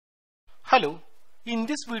Hello, in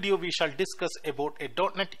this video we shall discuss about a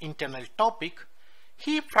 .NET internal topic,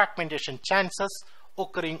 heap fragmentation chances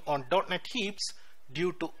occurring on .NET heaps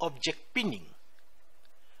due to object pinning.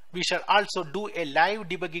 We shall also do a live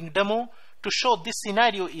debugging demo to show this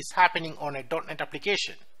scenario is happening on a .NET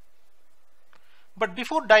application. But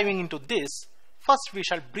before diving into this, first we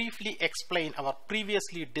shall briefly explain our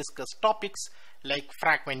previously discussed topics like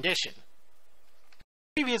fragmentation.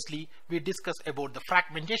 Previously, we discussed about the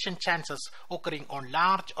fragmentation chances occurring on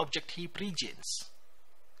large object heap regions.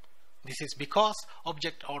 This is because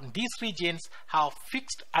objects on these regions have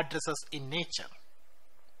fixed addresses in nature.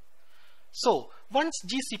 So, once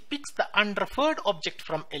GC picks the unreferred object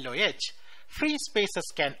from LOH, free spaces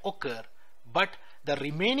can occur, but the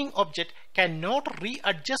remaining object cannot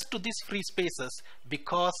readjust to these free spaces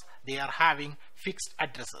because they are having fixed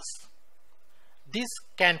addresses. This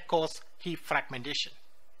can cause heap fragmentation.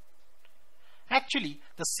 Actually,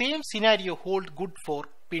 the same scenario holds good for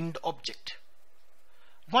pinned object.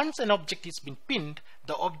 Once an object is been pinned,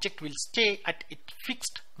 the object will stay at its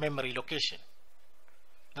fixed memory location.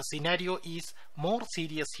 The scenario is more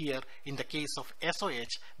serious here in the case of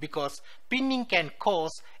SOH because pinning can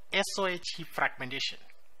cause SOH heap fragmentation.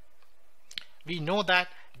 We know that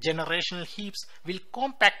generational heaps will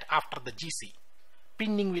compact after the GC.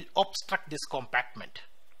 Pinning will obstruct this compactment.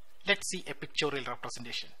 Let's see a pictorial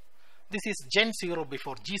representation. This is Gen 0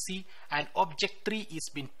 before GC and object 3 is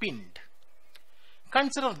been pinned.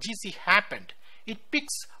 Consider GC happened. It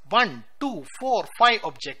picks 1, 2, 4, 5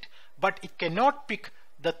 object, but it cannot pick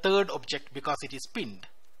the third object because it is pinned.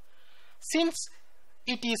 Since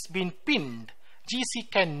it is been pinned,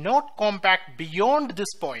 GC cannot compact beyond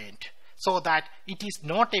this point so that it is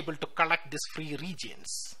not able to collect these free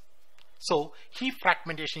regions. So heap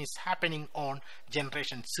fragmentation is happening on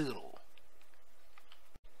generation 0.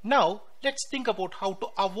 Now let's think about how to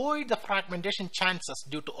avoid the fragmentation chances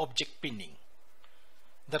due to object pinning.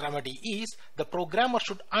 The remedy is the programmer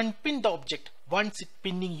should unpin the object once its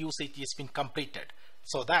pinning usage has been completed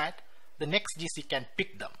so that the next GC can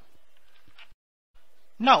pick them.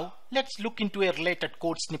 Now let's look into a related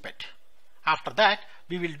code snippet. After that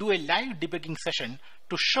we will do a live debugging session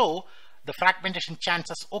to show the fragmentation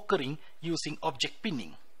chances occurring using object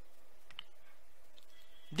pinning.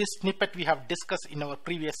 This snippet we have discussed in our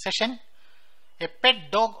previous session. A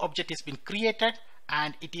pet dog object has been created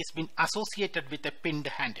and it has been associated with a pinned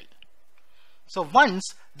handle. So once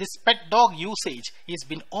this pet dog usage has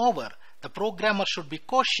been over, the programmer should be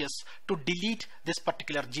cautious to delete this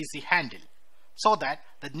particular GC handle so that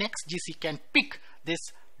the next GC can pick this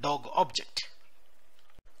dog object.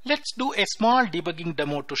 Let's do a small debugging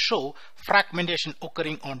demo to show fragmentation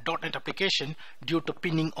occurring on .NET application due to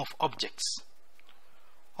pinning of objects.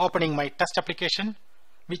 Opening my test application,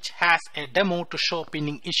 which has a demo to show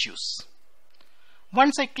pinning issues.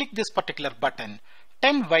 Once I click this particular button,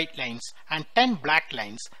 10 white lines and 10 black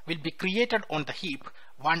lines will be created on the heap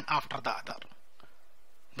one after the other.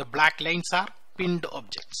 The black lines are pinned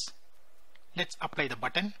objects. Let's apply the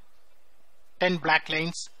button. 10 black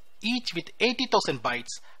lines, each with 80,000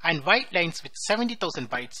 bytes, and white lines with 70,000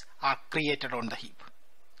 bytes are created on the heap.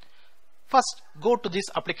 First, go to this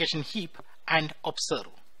application heap and observe.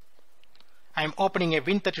 I am opening a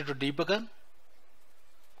Win32 debugger.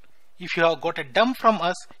 If you have got a dump from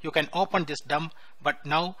us, you can open this dump, but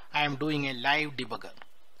now I am doing a live debugger.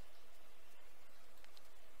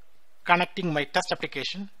 Connecting my test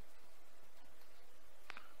application.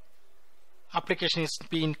 Application is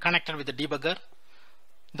being connected with the debugger.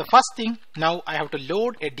 The first thing, now I have to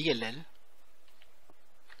load a DLL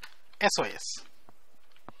SOS.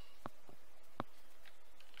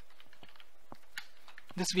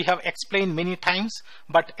 This we have explained many times,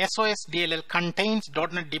 but SOS DLL contains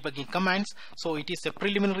 .NET debugging commands, so it is a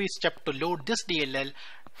preliminary step to load this DLL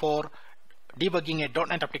for debugging a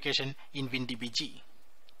 .NET application in WinDBG.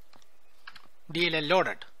 DLL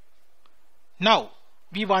loaded. Now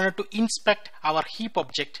we wanted to inspect our heap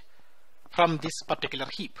object from this particular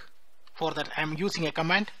heap. For that I am using a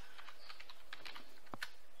command.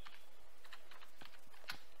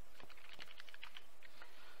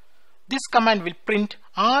 This command will print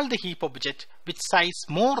all the heap object with size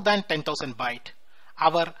more than 10,000 byte.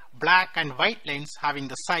 Our black and white lines having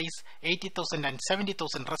the size 80,000 and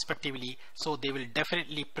 70,000 respectively, so they will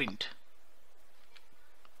definitely print.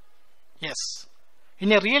 Yes,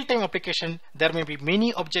 in a real-time application there may be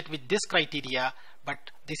many objects with this criteria,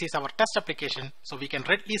 but this is our test application, so we can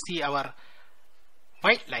readily see our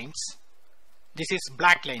white lines. This is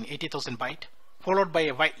black line 80,000 byte followed by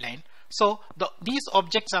a white line. So these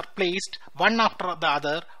objects are placed one after the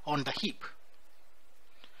other on the heap.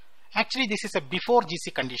 Actually, this is a before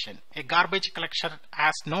GC condition. A garbage collection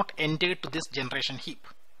has not entered to this generation heap.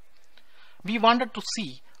 We wanted to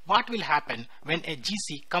see what will happen when a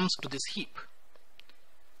GC comes to this heap.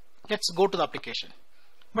 Let's go to the application.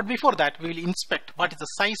 But before that, we will inspect what is the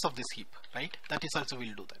size of this heap, right? That is also we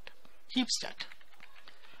will do that. Heap stat.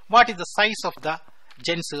 What is the size of the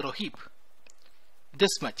Gen 0 heap?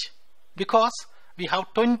 This much. Because we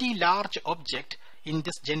have 20 large object in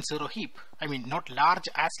this Gen 0 heap. I mean, not large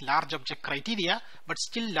as large object criteria, but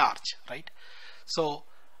still large, right? So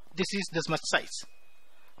this is this much size.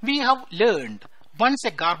 We have learned once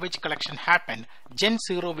a garbage collection happen, Gen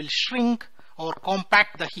 0 will shrink or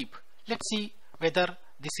compact the heap. Let's see whether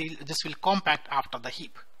this will compact after the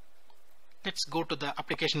heap. Let's go to the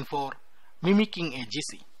application for mimicking a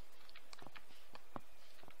GC.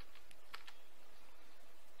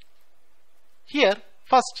 Here,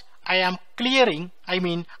 first I am clearing,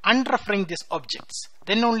 unreferring these objects.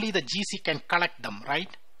 Then only the GC can collect them,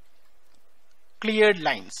 right? Cleared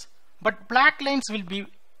lines. But black lines will be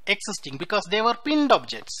existing because they were pinned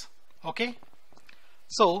objects. Okay?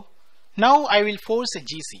 So, now I will force a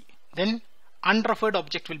GC. Then unreferred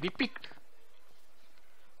object will be picked.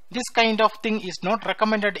 This kind of thing is not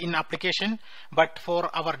recommended in application, but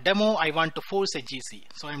for our demo I want to force a GC.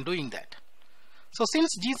 So I am doing that. So since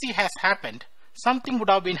GC has happened, something would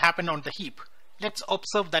have been happened on the heap. Let's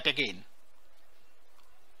observe that again.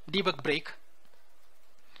 Debug break.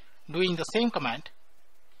 Doing the same command.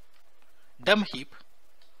 Dump heap.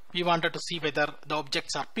 We wanted to see whether the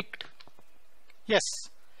objects are picked. Yes.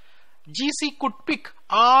 GC could pick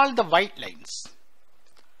all the white lines.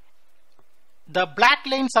 The black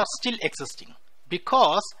lines are still existing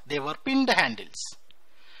because they were pinned handles.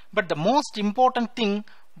 But the most important thing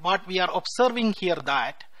what we are observing here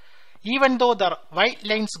that even though the white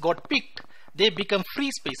lines got picked, they become free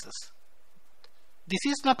spaces. This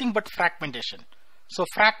is nothing but fragmentation. So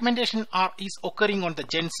fragmentation is occurring on the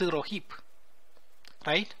Gen 0 heap.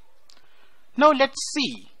 Right? Now let's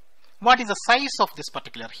see what is the size of this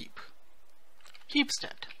particular heap. Heap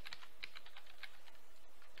stat.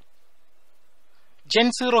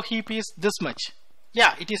 Gen 0 heap is this much.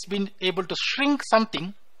 Yeah, it has been able to shrink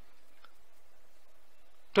something.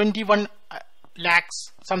 21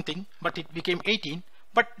 lakhs something, but it became 18,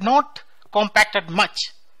 but not compacted much.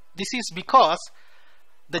 This is because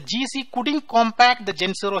the GC couldn't compact the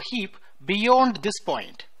Gen 0 heap beyond this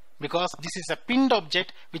point, because this is a pinned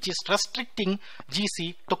object which is restricting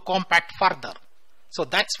GC to compact further. So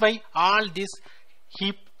that's why all these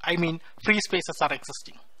heap, free spaces are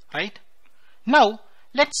existing, right? Now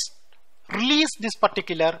let's release this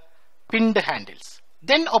particular pinned handles.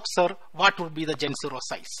 Then observe what would be the Gen 0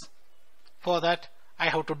 size. For that I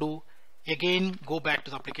have to do again go back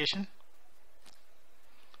to the application.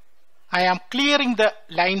 I am clearing the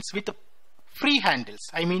lines with free handles.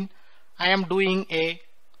 I am doing a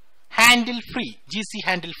handle free, GC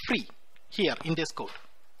handle free here in this code.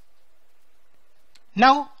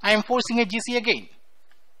 Now I am forcing a GC again.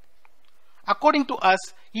 According to us,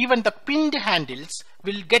 even the pinned handles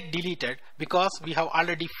will get deleted because we have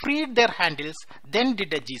already freed their handles, then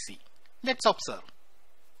did a GC. Let's observe.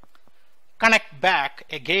 Connect back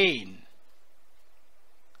again.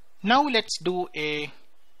 Now let's do a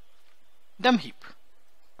dump heap.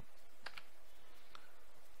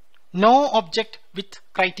 No object with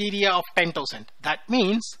criteria of 10,000. That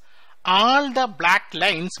means all the black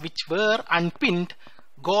lines which were unpinned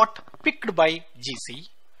got picked by GC.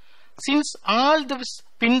 Since all the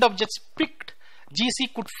pinned objects picked,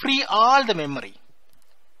 GC could free all the memory.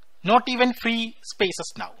 Not even free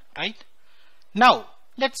spaces now, right? Now,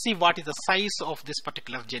 let's see what is the size of this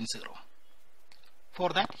particular Gen 0. For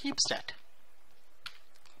that, heap stat.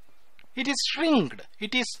 It is shrinked.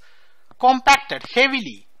 It is compacted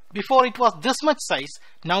heavily. Before it was this much size,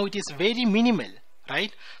 now it is very minimal,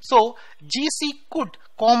 right? So, GC could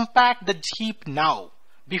compact the heap now.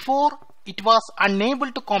 Before, it was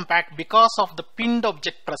unable to compact because of the pinned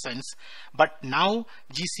object presence, but now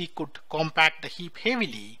GC could compact the heap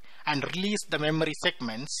heavily and release the memory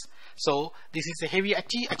segments. So this is a heavy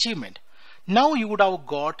achievement. Now you would have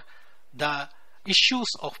got the issues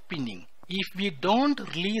of pinning. If we don't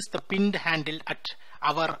release the pinned handle at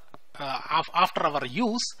our after our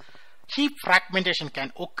use, heap fragmentation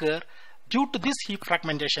can occur. Due to this heap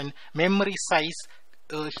fragmentation, memory size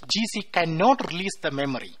GC cannot release the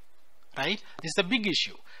memory. Right? This is a big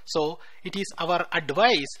issue. So it is our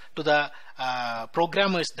advice to the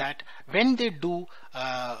programmers that when they do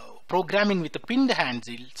programming with the pinned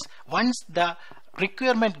handles, once the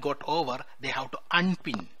requirement got over, they have to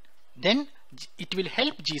unpin. Then it will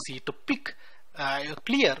help GC to pick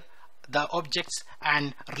clear the objects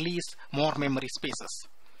and release more memory spaces.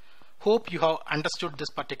 Hope you have understood this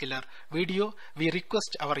particular video. We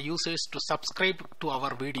request our users to subscribe to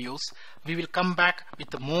our videos. We will come back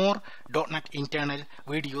with more .NET internal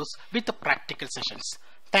videos with practical sessions.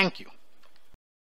 Thank you.